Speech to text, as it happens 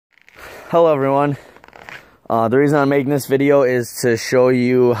Hello everyone. The reason I'm making this video is to show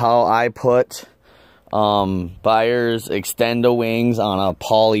you how I put Buyers extendo wings on a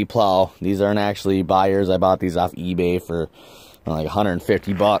poly plow. These aren't actually Buyers. I bought these off eBay for like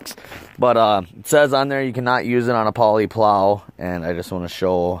 150 bucks. But it says on there you cannot use it on a poly plow, and I just want to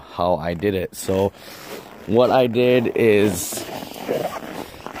show how I did it. So what I did is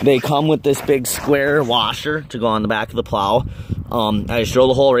they come with this big square washer to go on the back of the plow. I just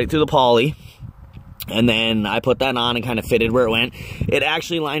drilled a hole right through the poly, and then I put that on and kind of fitted where it went. It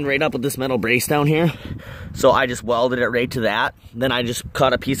actually lined right up with this metal brace down here, so I just welded it right to that. Then I just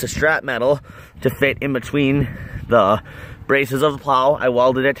cut a piece of strap metal to fit in between the braces of the plow. I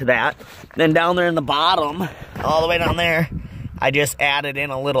welded it to that. Then down there in the bottom, all the way down there, I just added in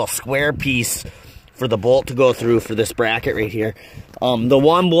a little square piece for the bolt to go through for this bracket right here. The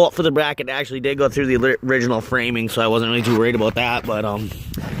one bolt for the bracket actually did go through the original framing, so I wasn't really too worried about that, but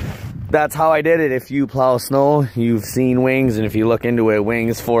that's how I did it. If you plow snow, you've seen wings, and if you look into it,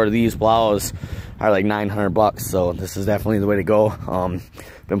 wings for these plows are like 900 bucks, so this is definitely the way to go.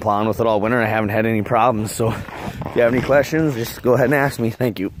 Been plowing with it all winter. I haven't had any problems, so if you have any questions, just go ahead and ask me.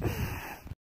 Thank you.